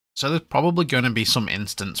So there's probably going to be some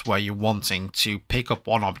instance where you're wanting to pick up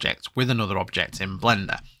one object with another object in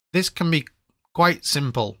Blender. This can be quite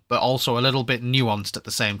simple, but also a little bit nuanced at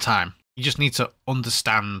the same time. You just need to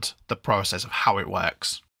understand the process of how it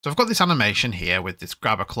works. So I've got this animation here with this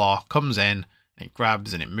grabber claw, comes in, it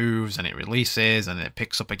grabs and it moves and it releases and it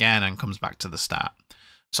picks up again and comes back to the start.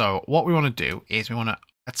 So what we want to do is we want to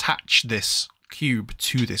attach this cube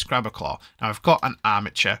to this grabber claw. Now I've got an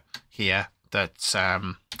armature here that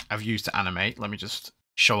I've used to animate. Let me just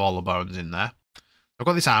show all the bones in there. I've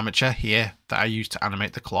got this armature here that I use to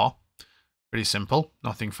animate the claw. Pretty simple,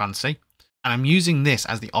 nothing fancy. And I'm using this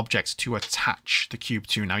as the object to attach the cube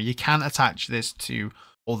to. Now you can attach this to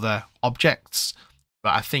other objects,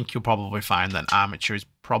 but I think you'll probably find that an armature is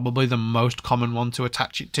probably the most common one to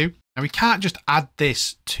attach it to. Now we can't just add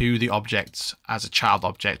this to the objects as a child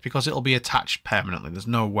object because it'll be attached permanently. There's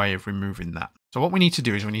no way of removing that. So what we need to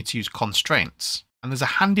do is we need to use constraints. And there's a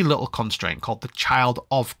handy little constraint called the child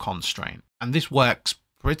of constraint. And this works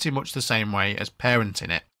pretty much the same way as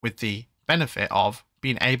parenting it, with the benefit of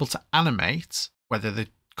being able to animate whether the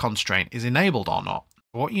constraint is enabled or not.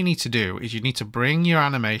 What you need to do is you need to bring your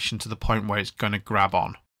animation to the point where it's going to grab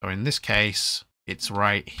on. So in this case, it's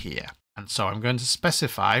right here. And so I'm going to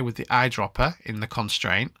specify with the eyedropper in the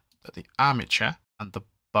constraint that the armature and the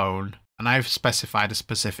bone, and I've specified a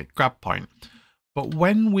specific grab point. But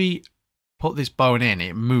when we put this bone in,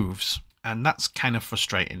 it moves, and that's kind of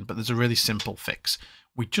frustrating, but there's a really simple fix.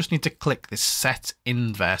 We just need to click this set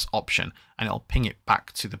inverse option and it'll ping it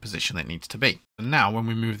back to the position it needs to be. And now when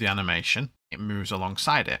we move the animation, it moves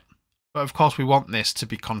alongside it. But of course we want this to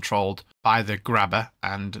be controlled by the grabber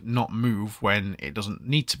and not move when it doesn't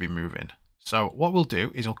need to be moving. So what we'll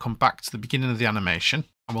do is we'll come back to the beginning of the animation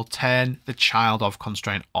and we'll turn the child of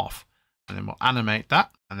constraint off. And then we'll animate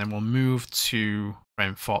that, and then we'll move to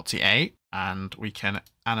frame 48 and we can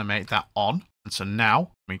animate that on. And so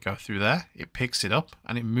now we go through there, it picks it up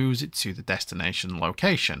and it moves it to the destination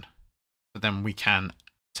location. So then we can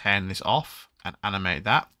turn this off and animate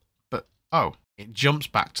that. But oh, it jumps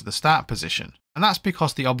back to the start position. And that's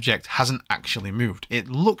because the object hasn't actually moved. It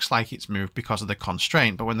looks like it's moved because of the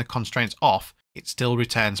constraint, but when the constraint's off, it still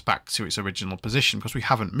returns back to its original position because we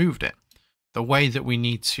haven't moved it. The way that we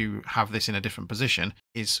need to have this in a different position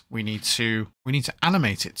is we need to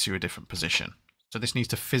animate it to a different position. So this needs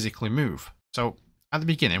to physically move. So at the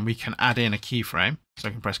beginning, we can add in a keyframe. So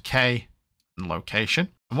I can press K and location.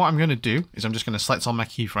 And what I'm going to do is I'm just going to select all my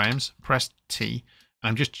keyframes, press T, and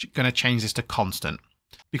I'm just going to change this to constant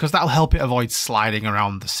because that'll help it avoid sliding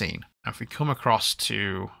around the scene. Now, if we come across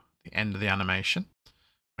to the end of the animation,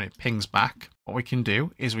 when it pings back, what we can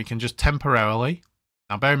do is we can just temporarily,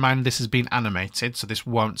 now bear in mind this has been animated, so this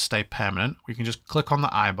won't stay permanent. We can just click on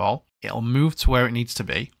the eyeball, it'll move to where it needs to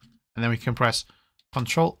be, and then we can press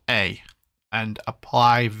Ctrl A and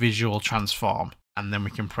apply visual transform. And then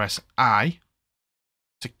we can press I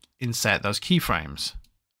to insert those keyframes.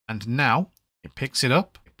 And now it picks it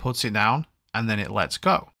up, it puts it down, and then it lets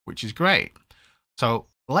go, which is great. So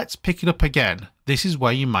let's pick it up again. This is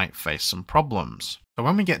where you might face some problems. So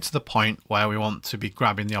when we get to the point where we want to be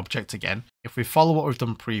grabbing the object again, if we follow what we've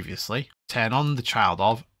done previously, turn on the child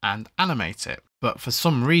of and animate it. But for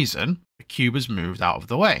some reason, the cube has moved out of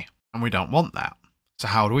the way and we don't want that. So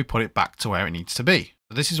how do we put it back to where it needs to be?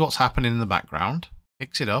 So this is what's happening in the background.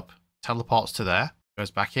 Picks it up, teleports to there,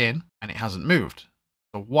 goes back in, and it hasn't moved.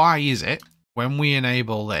 So why is it when we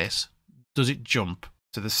enable this, does it jump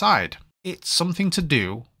to the side? It's something to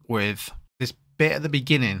do with this bit at the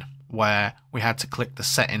beginning where we had to click the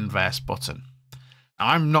set inverse button. Now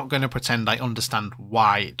I'm not going to pretend I understand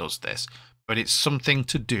why it does this, but it's something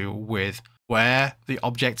to do with where the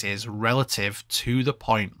object is relative to the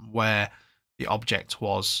point where the object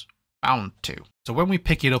was bound to. So when we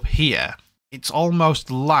pick it up here, it's almost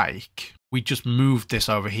like we just moved this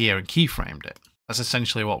over here and keyframed it. That's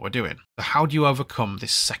essentially what we're doing. So how do you overcome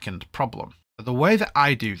this second problem? So the way that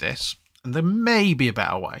I do this, and there may be a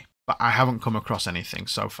better way, but I haven't come across anything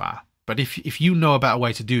so far. But if you know a better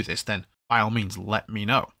way to do this, then by all means, let me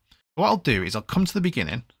know. What I'll do is I'll come to the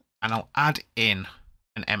beginning and I'll add in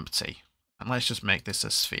an empty. And let's just make this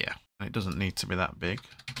a sphere. And it doesn't need to be that big.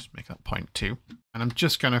 Just make that 0.2. And I'm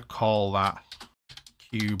just going to call that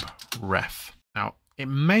cube ref. Now, it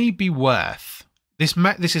may be worth, this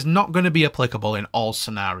is not going to be applicable in all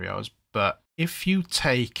scenarios, but if you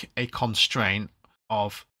take a constraint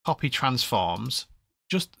of copy transforms,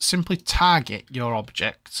 just simply target your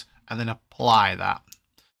object and then apply that.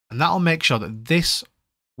 And that'll make sure that this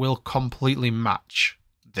will completely match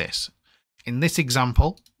this. In this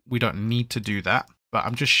example, we don't need to do that. but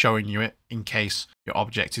I'm just showing you it in case your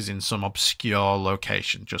object is in some obscure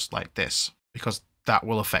location, just like this, because that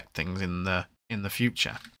will affect things in the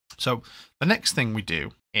future. So the next thing we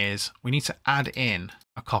do is we need to add in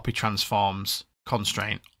a copy transforms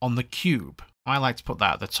constraint on the cube. I like to put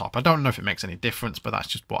that at the top. I don't know if it makes any difference, but that's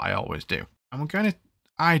just what I always do. And we're going to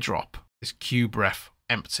eyedrop this cube ref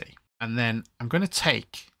empty. And then I'm going to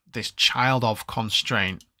take this child of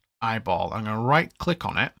constraint eyeball. I'm going to right click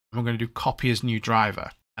on it. And we're going to do copy as new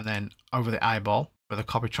driver. And then over the eyeball where the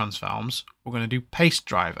copy transforms, we're going to do paste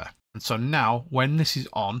driver. And so now when this is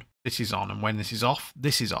on, and when this is off,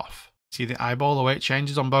 this is off. See the eyeball, the way it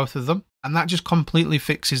changes on both of them? And that just completely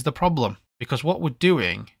fixes the problem, because what we're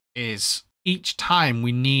doing is each time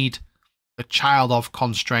we need the child of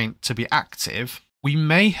constraint to be active, we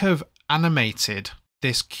may have animated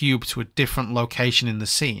this cube to a different location in the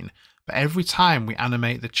scene, but every time we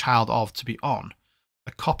animate the child of to be on,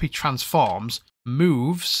 the copy transforms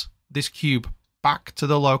moves this cube back to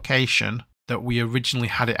the location that we originally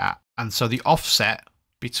had it at. And so the offset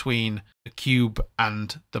between the cube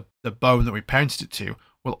and the bone that we parented it to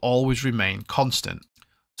will always remain constant.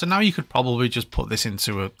 So now you could probably just put this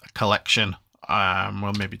into a collection.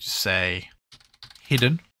 We'll maybe just say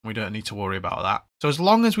hidden. We don't need to worry about that. So as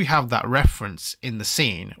long as we have that reference in the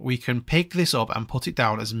scene, we can pick this up and put it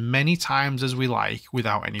down as many times as we like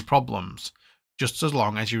without any problems, just as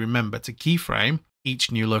long as you remember to keyframe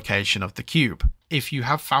each new location of the cube. If you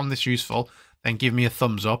have found this useful, then give me a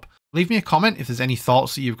thumbs up. Leave me a comment if there's any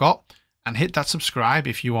thoughts that you've got, and hit that subscribe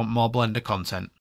if you want more Blender content.